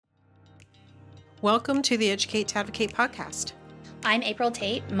Welcome to the Educate to Advocate podcast. I'm April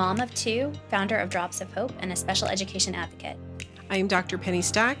Tate, mom of two, founder of Drops of Hope, and a special education advocate. I am Dr. Penny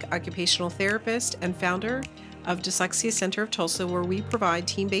Stack, occupational therapist and founder of Dyslexia Center of Tulsa, where we provide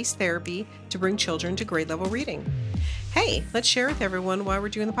team-based therapy to bring children to grade level reading. Hey, let's share with everyone why we're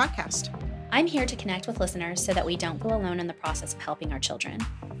doing the podcast. I'm here to connect with listeners so that we don't go alone in the process of helping our children.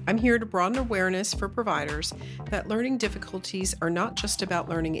 I'm here to broaden awareness for providers that learning difficulties are not just about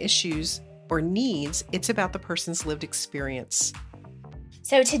learning issues or needs, it's about the person's lived experience.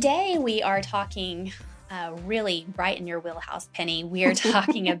 So today we are talking really right in your wheelhouse, Penny. We are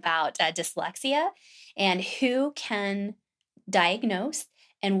talking about dyslexia and who can diagnose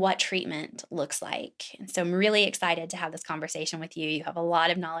and what treatment looks like. And so I'm really excited to have this conversation with you. You have a lot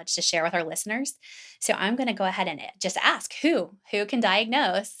of knowledge to share with our listeners. So I'm going to go ahead and just ask who can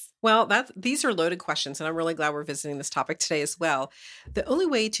diagnose? Well, these are loaded questions, and I'm really glad we're visiting this topic today as well. The only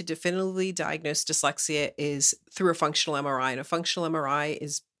way to definitively diagnose dyslexia is through a functional MRI, and a functional MRI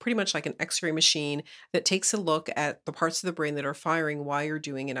is pretty much like an X-ray machine that takes a look at the parts of the brain that are firing while you're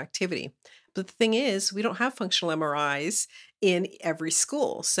doing an activity. But the thing is, we don't have functional MRIs in every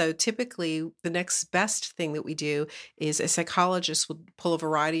school. So typically, the next best thing that we do is a psychologist will pull a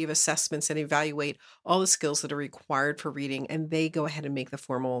variety of assessments and evaluate all the skills that are required for reading, and they go ahead and make the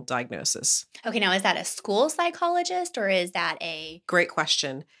formal diagnosis. Okay, now is that a school psychologist or is that a... Great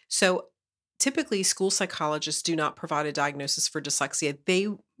question. So typically, school psychologists do not provide a diagnosis for dyslexia. They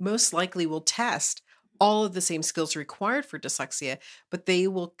most likely will test all of the same skills required for dyslexia, but they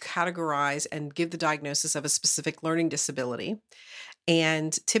will categorize and give the diagnosis of a specific learning disability.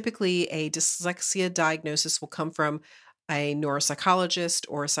 And typically, a dyslexia diagnosis will come from a neuropsychologist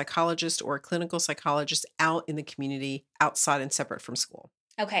or a psychologist or a clinical psychologist out in the community, outside and separate from school.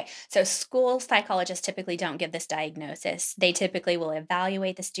 Okay, so school psychologists typically don't give this diagnosis. They typically will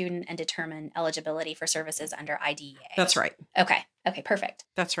evaluate the student and determine eligibility for services under IDEA. That's right. Okay, perfect.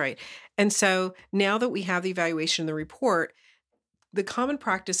 That's right. And so now that we have the evaluation in the report, the common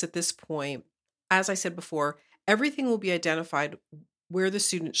practice at this point, as I said before, everything will be identified where the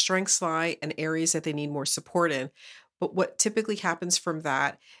student's strengths lie and areas that they need more support in. But what typically happens from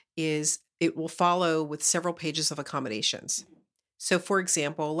that is it will follow with several pages of accommodations. So for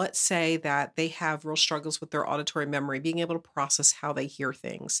example, let's say that they have real struggles with their auditory memory, being able to process how they hear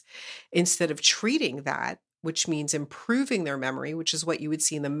things. Instead of treating that, which means improving their memory, which is what you would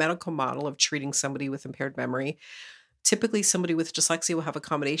see in the medical model of treating somebody with impaired memory, typically somebody with dyslexia will have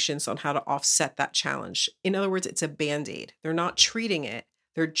accommodations on how to offset that challenge. In other words, it's a Band-Aid. They're not treating it.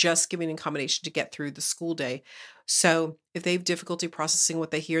 They're just giving an accommodation to get through the school day. So if they have difficulty processing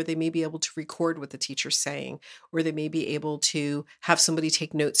what they hear, they may be able to record what the teacher's saying, or they may be able to have somebody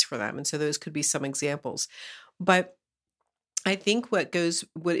take notes for them. And so those could be some examples. But I think what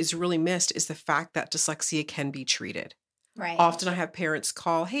is really missed is the fact that dyslexia can be treated. Right. Often I have parents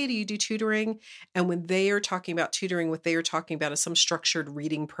call, hey, do you do tutoring? And when they are talking about tutoring, what they are talking about is some structured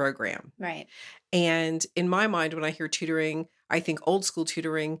reading program. Right. And in my mind, when I hear tutoring, I think old school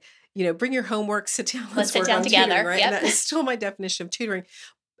tutoring, bring your homework, sit down, let's sit down together. Tutoring, right? Yep. And that is still my definition of tutoring.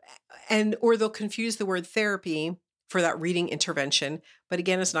 Or they'll confuse the word therapy for that reading intervention. But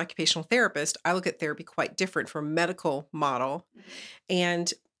again, as an occupational therapist, I look at therapy quite different from a medical model.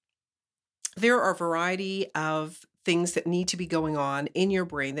 And there are a variety of things that need to be going on in your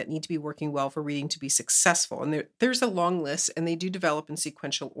brain that need to be working well for reading to be successful. And there's a long list, and they do develop in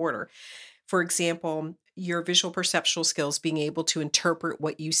sequential order. For example, your visual perceptual skills, being able to interpret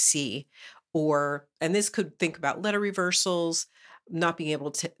what you see, and this could think about letter reversals, not being able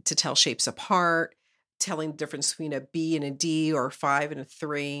to tell shapes apart, telling the difference between a B and a D or a 5 and a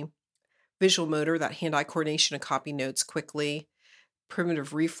 3, visual motor, that hand-eye coordination and copy notes quickly,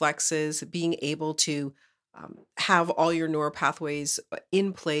 primitive reflexes, being able to have all your neural pathways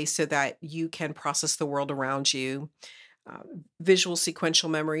in place so that you can process the world around you. Visual sequential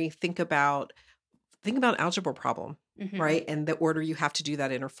memory, think about algebra problem, right? And the order you have to do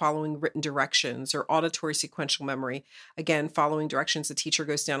that in, or following written directions, or auditory sequential memory. Again, following directions, the teacher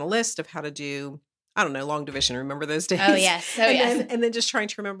goes down a list of how to do, I don't know, long division. Remember those days? Oh, yes. And then just trying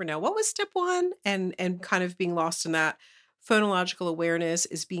to remember now, what was step one? And kind of being lost in that. Phonological awareness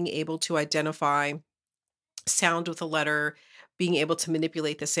is being able to identify sound with a letter, being able to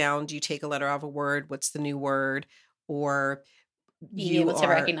manipulate the sound. You take a letter out of a word, what's the new word? Or being able to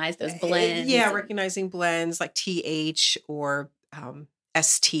recognize those blends. Yeah, recognizing blends like TH or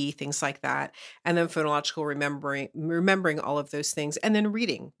ST, things like that. And then phonological remembering all of those things. And then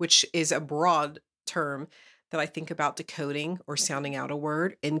reading, which is a broad term that I think about decoding or sounding out a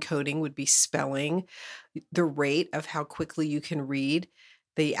word. Encoding would be spelling, the rate of how quickly you can read.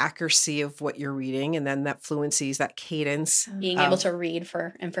 the accuracy of what you're reading, and then that fluency is that cadence. Being able to read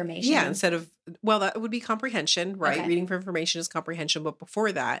for information. Yeah, instead of, well, that would be comprehension, right? Okay. Reading for information is comprehension, but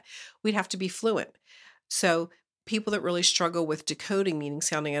before that, we'd have to be fluent. So people that really struggle with decoding, meaning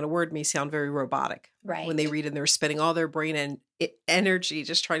sounding out a word, may sound very robotic Right. when they read, and they're spending all their brain and energy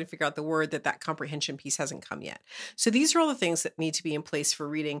just trying to figure out the word, that comprehension piece hasn't come yet. So these are all the things that need to be in place for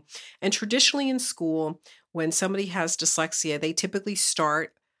reading. And traditionally in school, when somebody has dyslexia, they typically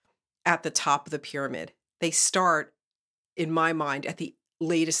start at the top of the pyramid. They start, in my mind, at the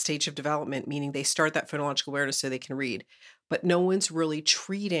latest stage of development, meaning they start that phonological awareness so they can read. But no one's really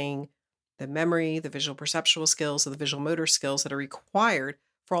treating the memory, the visual perceptual skills, or the visual motor skills that are required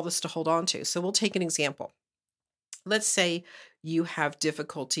for all this to hold on to. So we'll take an example. Let's say you have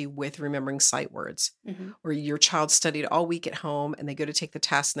difficulty with remembering sight words, or your child studied all week at home and they go to take the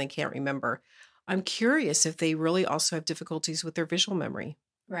test and they can't remember. I'm curious if they really also have difficulties with their visual memory.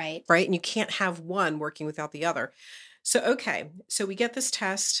 Right. Right. And you can't have one working without the other. So, okay. So we get this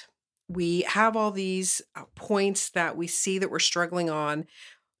test. We have all these points that we see that we're struggling on.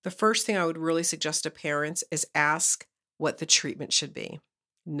 The first thing I would really suggest to parents is ask what the treatment should be,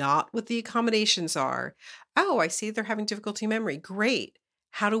 not what the accommodations are. Oh, I see they're having difficulty memory. Great.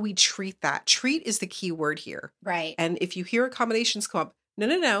 How do we treat that? Treat is the key word here. Right. And if you hear accommodations come up,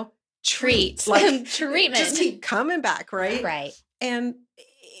 no. Treat. Like, treatment. Just keep coming back, right? Right. And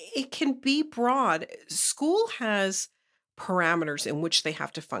it can be broad. School has parameters in which they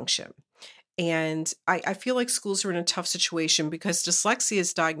have to function. And I feel like schools are in a tough situation because dyslexia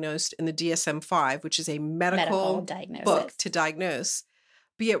is diagnosed in the DSM-5, which is a medical diagnosis book to diagnose.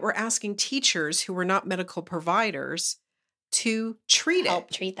 But yet we're asking teachers who are not medical providers to treat help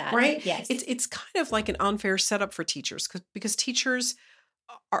it. treat that. Right? Yes. It's kind of like an unfair setup for teachers because teachers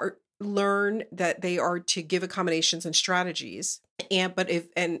learn that they are to give accommodations and strategies. But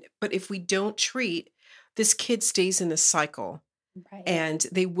if we don't treat, this kid stays in this cycle. Right. And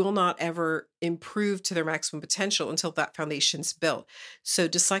they will not ever improve to their maximum potential until that foundation's built. So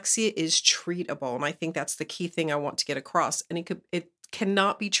dyslexia is treatable. And I think that's the key thing I want to get across. And it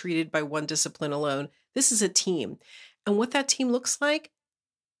cannot be treated by one discipline alone. This is a team. And what that team looks like,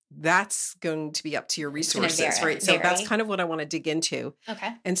 that's going to be up to your resources, right? So that's kind of what I want to dig into.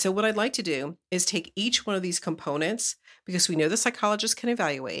 Okay. And so what I'd like to do is take each one of these components, because we know the psychologist can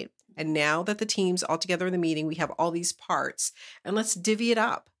evaluate. And now that the team's all together in the meeting, we have all these parts, and let's divvy it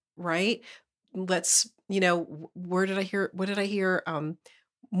up, right? Let's, what did I hear?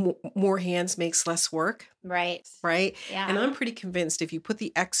 More hands makes less work. Right. Right. Yeah. And I'm pretty convinced if you put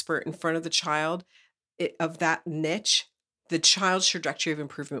the expert in front of the child of that niche, the child's trajectory of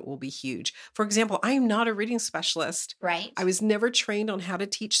improvement will be huge. For example, I am not a reading specialist. Right. I was never trained on how to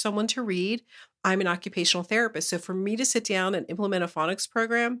teach someone to read. I'm an occupational therapist. So for me to sit down and implement a phonics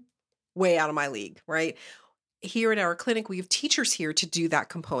program, way out of my league, right? Here at our clinic, we have teachers here to do that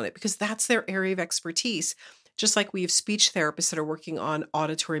component because that's their area of expertise. Just like we have speech therapists that are working on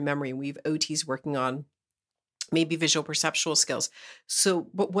auditory memory, and we have OTs working on maybe visual perceptual skills. So,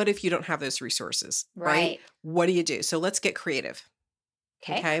 but what if you don't have those resources, right? What do you do? So let's get creative.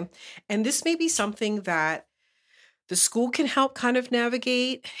 Okay. And this may be something that the school can help kind of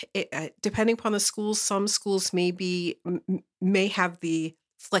navigate. Depending upon the schools, some schools may have the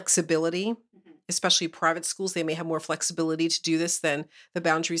flexibility, especially private schools. They may have more flexibility to do this than the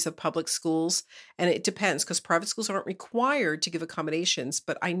boundaries of public schools. And it depends because private schools aren't required to give accommodations,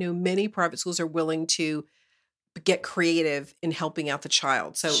 but I know many private schools are willing to get creative in helping out the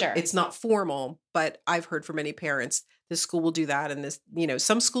child. So It's not formal, but I've heard from many parents, this school will do that. And this,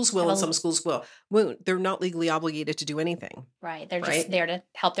 some schools will and some schools won't. They're not legally obligated to do anything. Right. They're just there to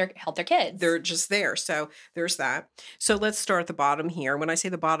help their kids. They're just there. So there's that. So let's start at the bottom here. When I say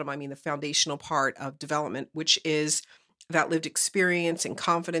the bottom, I mean the foundational part of development, which is that lived experience and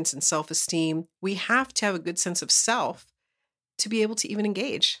confidence and self-esteem. We have to have a good sense of self to be able to even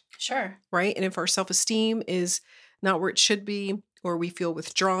engage. Sure. Right. And if our self-esteem is not where it should be, or we feel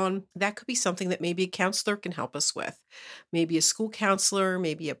withdrawn, that could be something that maybe a counselor can help us with. Maybe a school counselor,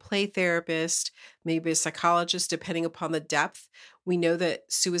 maybe a play therapist, maybe a psychologist, depending upon the depth. We know that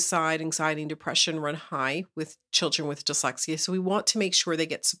suicide, anxiety, and depression run high with children with dyslexia. So we want to make sure they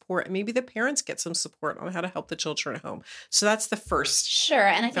get support, and maybe the parents get some support on how to help the children at home. So that's the first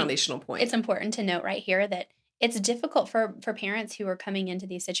and I foundational think point. It's important to note right here that it's difficult for parents who are coming into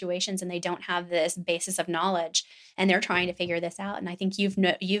these situations and they don't have this basis of knowledge and they're trying to figure this out. And I think you've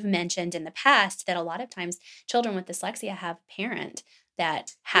mentioned in the past that a lot of times children with dyslexia have a parent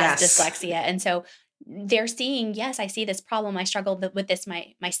that has dyslexia. And so they're seeing, yes, I see this problem. I struggled with this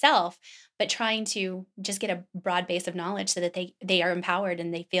myself, but trying to just get a broad base of knowledge so that they are empowered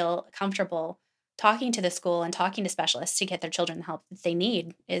and they feel comfortable talking to the school and talking to specialists to get their children the help that they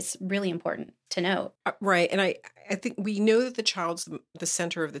need is really important to note. Right. And I think we know that the child's the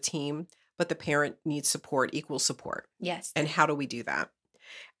center of the team, but the parent needs support, equal support. Yes. And how do we do that?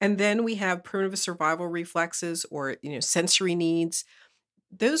 And then we have primitive survival reflexes or, sensory needs.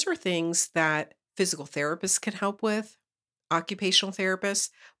 Those are things that physical therapists can help with, occupational therapists.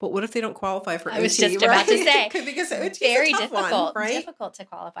 But what if they don't qualify for OT? I was just about to say. Because OT very is a tough difficult, one, right? difficult to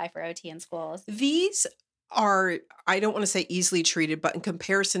qualify for OT in schools. These are, I don't want to say easily treated, but in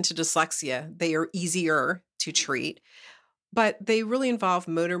comparison to dyslexia, they are easier to treat. But they really involve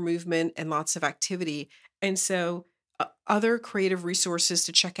motor movement and lots of activity. And so other creative resources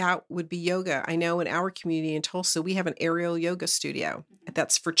to check out would be yoga. I know in our community in Tulsa, we have an aerial yoga studio.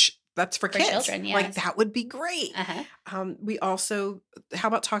 That's for kids. Children, yes. Like that would be great. We also, how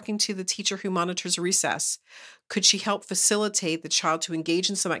about talking to the teacher who monitors recess? Could she help facilitate the child to engage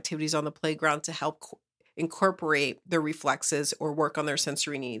in some activities on the playground to help incorporate their reflexes or work on their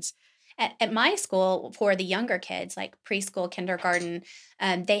sensory needs? At my school, for the younger kids, like preschool, kindergarten,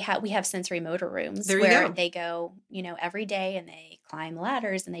 we have sensory motor rooms where they go, every day, and they climb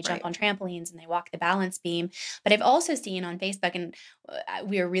ladders and they jump on trampolines and they walk the balance beam. But I've also seen on Facebook, and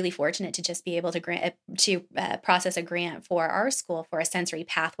we were really fortunate to just be able to process a grant for our school for a sensory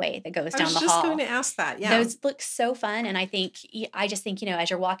pathway that goes down the hall. I was just going to ask that. Yeah, those look so fun, and I just think as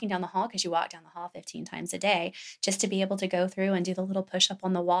you're walking down the hall, because you walk down the hall 15 times a day, just to be able to go through and do the little push up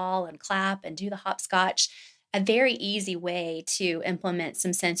on the wall and clap and do the hopscotch. A very easy way to implement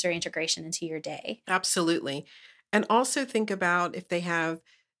some sensory integration into your day. Absolutely. And also think about if they have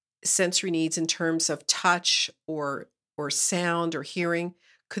sensory needs in terms of touch or sound or hearing.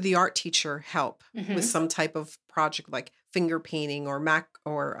 Could the art teacher help with some type of project like finger painting or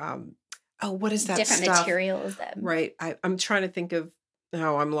what is that different stuff? Materials? Right. I'm trying to think of,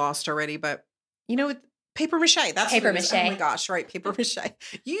 I'm lost already, but paper mache. That's paper mache. Oh my gosh, right. Paper mache.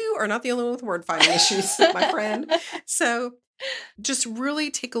 You are not the only one with word finding issues, my friend. So just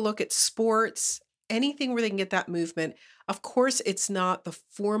really take a look at sports, anything where they can get that movement. Of course, it's not the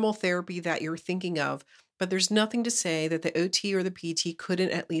formal therapy that you're thinking of, but there's nothing to say that the OT or the PT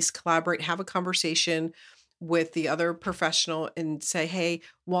couldn't at least collaborate, have a conversation with the other professional and say, hey,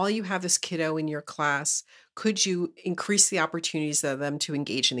 while you have this kiddo in your class, could you increase the opportunities of them to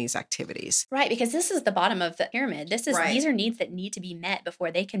engage in these activities? Right, because this is the bottom of the pyramid. These are needs that need to be met before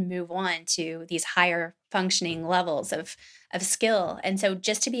they can move on to these higher functioning levels of skill. And so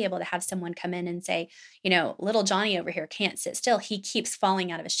just to be able to have someone come in and say, little Johnny over here can't sit still. He keeps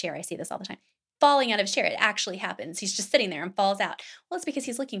falling out of his chair. I see this all the time. Falling out of his chair. It actually happens. He's just sitting there and falls out. Well, it's because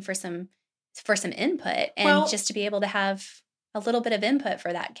he's looking for some input and just to be able to have a little bit of input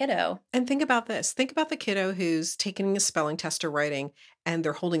for that kiddo. And think about this. Think about the kiddo who's taking a spelling test or writing and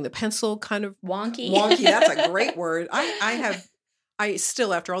they're holding the pencil kind of wonky. That's a great word. I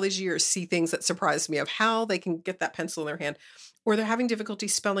still, after all these years, see things that surprise me of how they can get that pencil in their hand, or they're having difficulty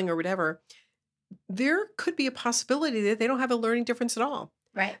spelling or whatever. There could be a possibility that they don't have a learning difference at all.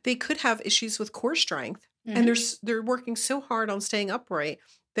 Right. They could have issues with core strength, and they're working so hard on staying upright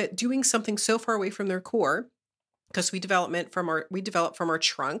that doing something so far away from their core, because we develop from our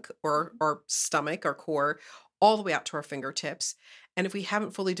trunk or our stomach, our core, all the way out to our fingertips. And if we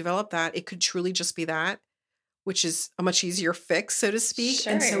haven't fully developed that, it could truly just be that, which is a much easier fix, so to speak.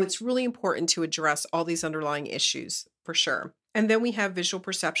 Sure. And so it's really important to address all these underlying issues for sure. And then we have visual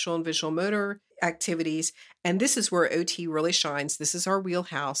perceptual and visual motor activities. And this is where OT really shines. This is our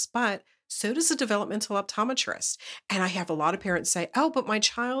wheelhouse, but so does a developmental optometrist. And I have a lot of parents say, oh, but my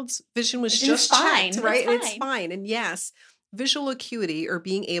child's vision was just fine, checked, right? And it's fine. And yes, visual acuity, or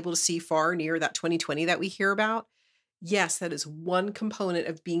being able to see far near that 20/20 that we hear about, yes, that is one component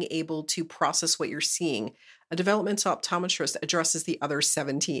of being able to process what you're seeing. A developmental optometrist addresses the other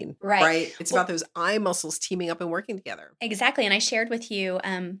 17, right? It's about those eye muscles teaming up and working together. Exactly. And I shared with you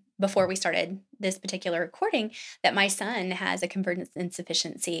before we started this particular recording that my son has a convergence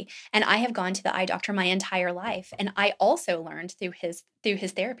insufficiency, and I have gone to the eye doctor my entire life. And I also learned through his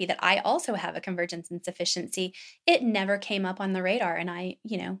therapy that I also have a convergence insufficiency. It never came up on the radar. And I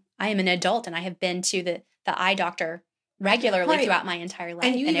am an adult and I have been to the eye doctor regularly throughout my entire life.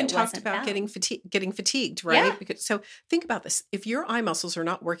 And you even talked about getting fatigued, right? Yeah. Because, so think about this. If your eye muscles are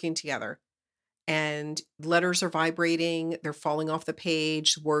not working together and letters are vibrating, they're falling off the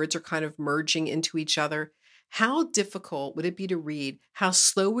page, words are kind of merging into each other, how difficult would it be to read? How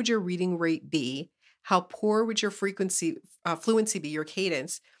slow would your reading rate be? How poor would your fluency be, your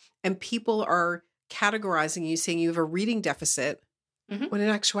cadence? And people are categorizing you, saying you have a reading deficit, Mhm. when in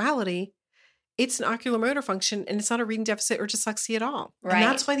actuality, it's an oculomotor function and it's not a reading deficit or dyslexia at all. Right. And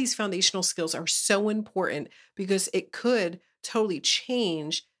that's why these foundational skills are so important, because it could totally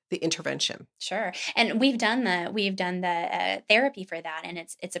change the intervention. Sure. And we've done the therapy for that, and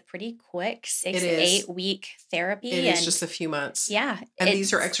it's a pretty quick 6 to 8 week therapy. It is just a few months. Yeah. And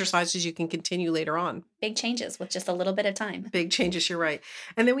these are exercises you can continue later on. Big changes with just a little bit of time. Big changes, you're right.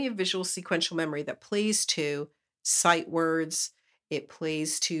 And then we have visual sequential memory that plays to sight words. It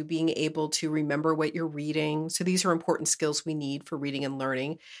plays to being able to remember what you're reading. So these are important skills we need for reading and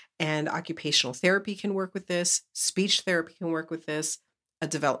learning. And occupational therapy can work with this. Speech therapy can work with this. A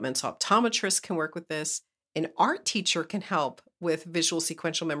developmental optometrist can work with this. An art teacher can help with visual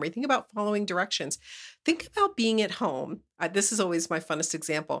sequential memory. Think about following directions. Think about being at home. This is always my funnest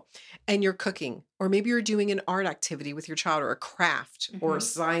example. And you're cooking, or maybe you're doing an art activity with your child, or a craft, or a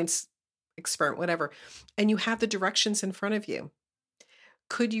science experiment, whatever. And you have the directions in front of you.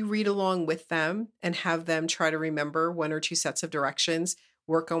 Could you read along with them and have them try to remember 1 or 2 sets of directions,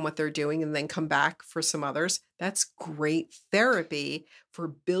 work on what they're doing, and then come back for some others? That's great therapy for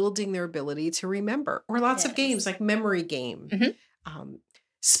building their ability to remember. Or lots of games like Memory Game.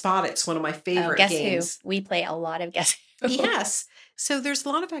 Spot It's one of my favorite Guess games. Who? We play a lot of Guess Who. Yes. So there's a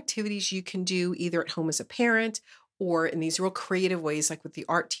lot of activities you can do either at home as a parent, or in these real creative ways, like with the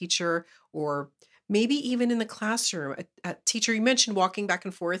art teacher, or maybe even in the classroom. A teacher, you mentioned walking back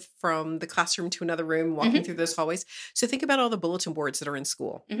and forth from the classroom to another room, walking through those hallways. So think about all the bulletin boards that are in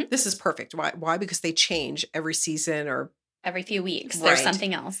school. This is perfect. Why? Because they change every season or every few weeks. There's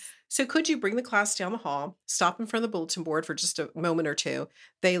something else. So could you bring the class down the hall, stop in front of the bulletin board for just a moment or two?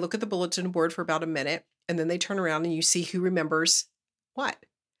 They look at the bulletin board for about a minute, and then they turn around and you see who remembers what.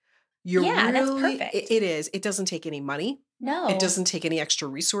 That's perfect. It is. It doesn't take any money. No. It doesn't take any extra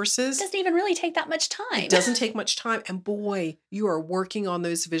resources. It doesn't even really take that much time. It doesn't take much time. And boy, you are working on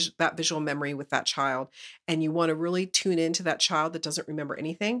that visual memory with that child. And you want to really tune into that child that doesn't remember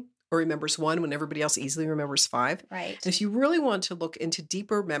anything, or remembers 1 when everybody else easily remembers 5. Right. And if you really want to look into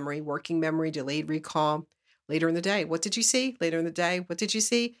deeper memory, working memory, delayed recall, later in the day, what did you see? Later in the day, what did you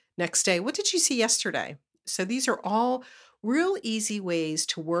see? Next day, what did you see yesterday? So these are all real easy ways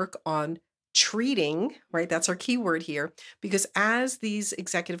to work on treating, right? That's our key word here, because as these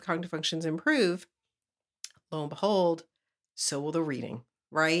executive cognitive functions improve, lo and behold, so will the reading,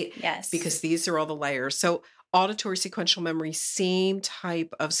 right? Yes. Because these are all the layers. So auditory sequential memory, same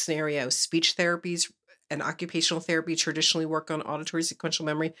type of scenario. Speech therapies and occupational therapy traditionally work on auditory sequential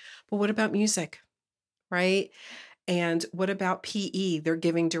memory. But what about music, right? And what about PE? They're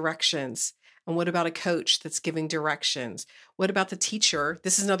giving directions. And what about a coach that's giving directions? What about the teacher?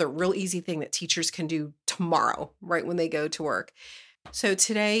 This is another real easy thing that teachers can do tomorrow, right when they go to work. So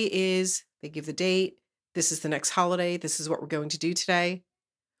today is, they give the date. This is the next holiday. This is what we're going to do today.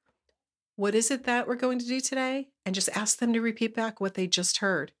 What is it that we're going to do today? And just ask them to repeat back what they just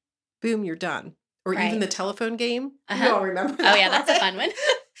heard. Boom, you're done. Or even the telephone game. You all remember that? Oh, yeah, that's a fun one.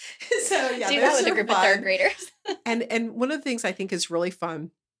 So yeah, do that with a group of 3rd graders. And one of the things I think is really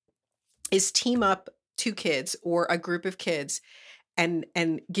fun is team up 2 kids or a group of kids and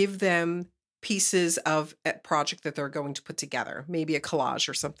give them pieces of a project that they're going to put together, maybe a collage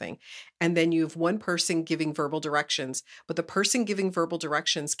or something. And then you have one person giving verbal directions, but the person giving verbal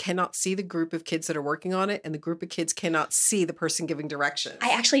directions cannot see the group of kids that are working on it, and the group of kids cannot see the person giving directions.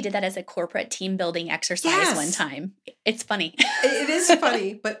 I actually did that as a corporate team building exercise one time. It's funny. It is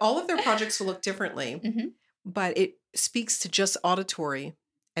funny, but all of their projects will look differently. But it speaks to just auditory.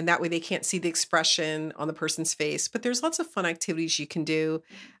 And that way they can't see the expression on the person's face. But there's lots of fun activities you can do.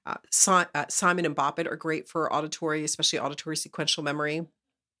 Simon and Bopit are great for auditory, especially auditory sequential memory.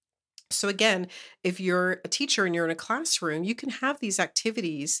 So again, if you're a teacher and you're in a classroom, you can have these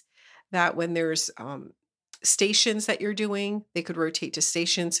activities that when there's stations that you're doing, they could rotate to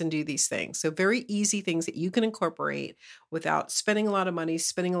stations and do these things. So very easy things that you can incorporate without spending a lot of money,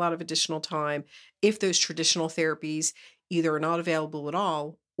 spending a lot of additional time, if those traditional therapies either are not available at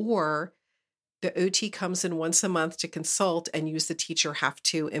all, or the OT comes in once a month to consult and use the teacher have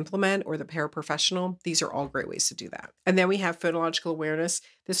to implement, or the paraprofessional. These are all great ways to do that. And then we have phonological awareness.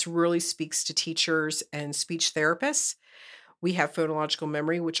 This really speaks to teachers and speech therapists. We have phonological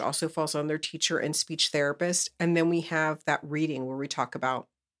memory, which also falls on their teacher and speech therapist. And then we have that reading where we talk about,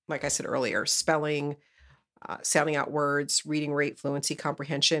 like I said earlier, spelling, sounding out words, reading rate, fluency,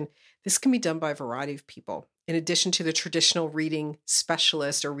 comprehension. This can be done by a variety of people. In addition to the traditional reading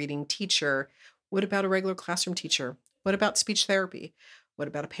specialist or reading teacher, what about a regular classroom teacher? What about speech therapy? What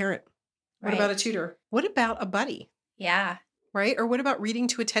about a parent? What about a tutor? What about a buddy? Yeah. right? Or what about reading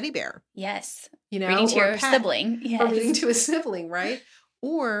to a teddy bear? Yes. You know, reading to or a your pet, sibling. Yes. or reading to a sibling, right?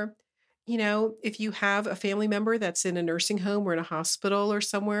 Or, you know, if you have a family member that's in a nursing home or in a hospital or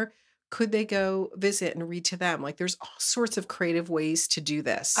somewhere, could they go visit and read to them? Like there's all sorts of creative ways to do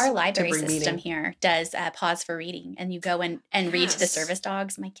this. Our to library bring system meaning. here does pause for reading, and you go and read to the Yes. service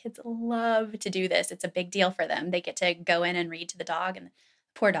dogs. My kids love to do this. It's a big deal for them. They get to go in and read to the dog, and the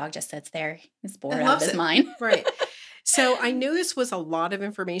poor dog just sits there. He's bored And out of loves his it. mind. Right. So I know this was a lot of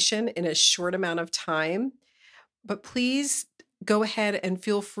information in a short amount of time, but please go ahead and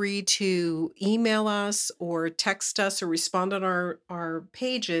feel free to email us or text us or respond on our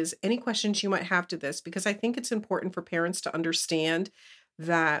pages, any questions you might have to this, because I think it's important for parents to understand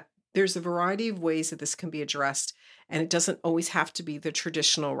that there's a variety of ways that this can be addressed, and it doesn't always have to be the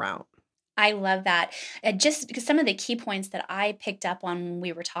traditional route. I love that. Just because some of the key points that I picked up on when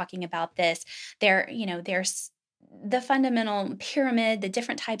we were talking about this, there's the fundamental pyramid, the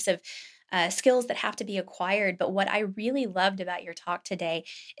different types of skills that have to be acquired. But what I really loved about your talk today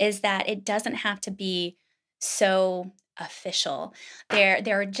is that it doesn't have to be so official.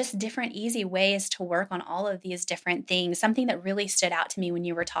 There are just different easy ways to work on all of these different things. Something that really stood out to me when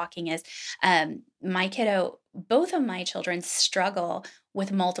you were talking is my kiddo, both of my children struggle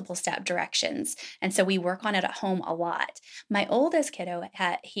with multiple step directions. And so we work on it at home a lot. My oldest kiddo,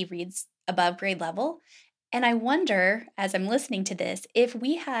 he reads above grade level. And I wonder, as I'm listening to this, if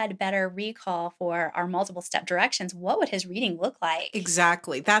we had better recall for our multiple step directions, what would his reading look like?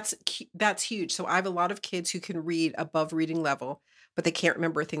 Exactly. That's huge. So I have a lot of kids who can read above reading level, but they can't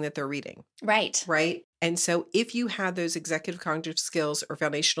remember a thing that they're reading. Right. Right. And so if you had those executive cognitive skills or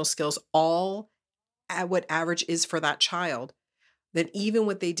foundational skills all at what average is for that child, then even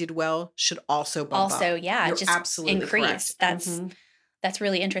what they did well should also bump up. Yeah, You're just absolutely increase. correct. That's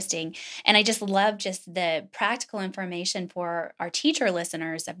really interesting. And I just love just the practical information for our teacher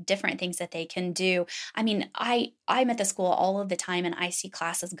listeners of different things that they can do. I mean, I'm at the school all of the time, and I see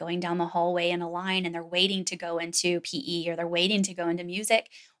classes going down the hallway in a line, and they're waiting to go into PE or they're waiting to go into music.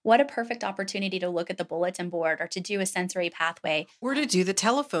 What a perfect opportunity to look at the bulletin board or to do a sensory pathway. Or to do the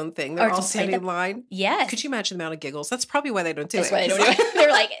telephone thing. They're all standing in line. Yes. Could you imagine the amount of giggles? That's probably why they don't do it. That's why they don't do it. They're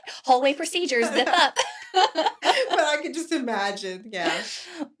like, hallway procedures, zip up. But I could just imagine. Yeah.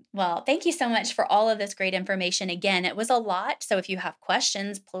 Well, thank you so much for all of this great information. Again, it was a lot. So if you have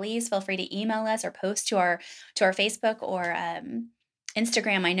questions, please feel free to email us or post to our Facebook or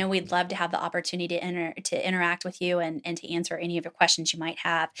Instagram. I know we'd love to have the opportunity to interact with you and to answer any of your questions you might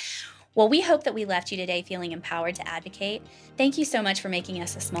have. Well, we hope that we left you today feeling empowered to advocate. Thank you so much for making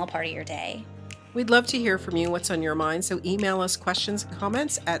us a small part of your day. We'd love to hear from you, what's on your mind. So email us questions and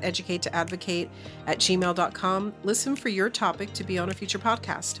comments at educatetoadvocate@gmail.com. Listen for your topic to be on a future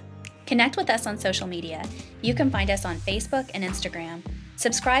podcast. Connect with us on social media. You can find us on Facebook and Instagram.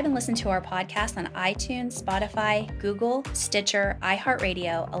 Subscribe and listen to our podcast on iTunes, Spotify, Google, Stitcher,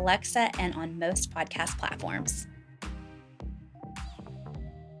 iHeartRadio, Alexa, and on most podcast platforms.